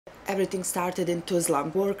Everything started in Tuzla.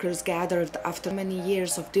 Workers gathered after many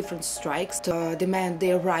years of different strikes to demand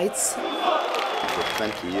their rights. For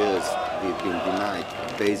 20 years we've been denied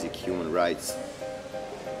basic human rights.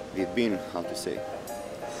 We've been, how to say,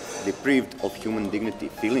 deprived of human dignity,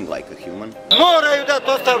 feeling like a human. Moraju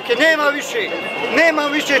dati ostavke, nema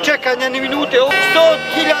više čekanja ni minute.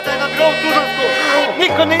 100.000 je na birou Tuzlanskom,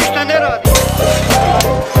 niko ništa ne radi.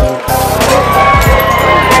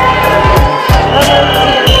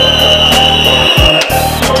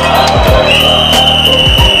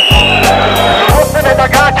 Ostane da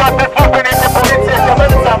gađate službenice policije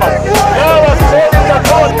kamenicama. Ja vas molim da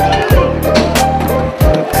to...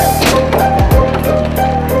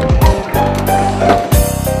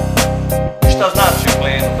 Šta znači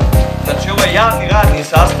plenum? Znači ovo je javni radni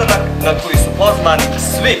sastanak na koji su pozvani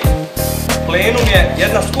svi. Plenum je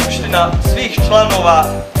jedna skupština svih članova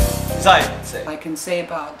zajednice. I can say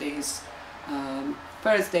about these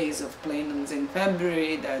first days of plenums in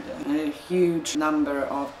February that a huge number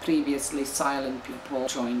of previously silent people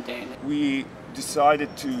joined in. We decided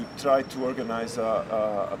to try to organize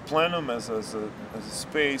a plenum as a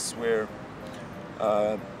space where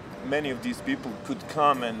many of these people could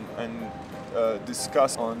come and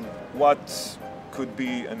discuss on what could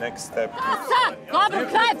be a next step. Dobro,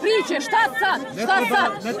 kraj priče, šta sad?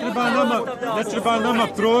 Ne treba nama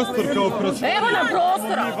prostor kao prostor. Evo nam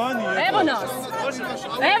prostora, evo nas.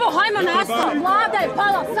 Evo, hajmo nastaviti. Vlada je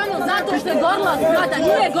pala samo zato što je gorila zgrada.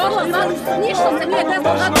 Nije gorila zato što ništa se nije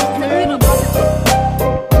desilo, zato što se mirno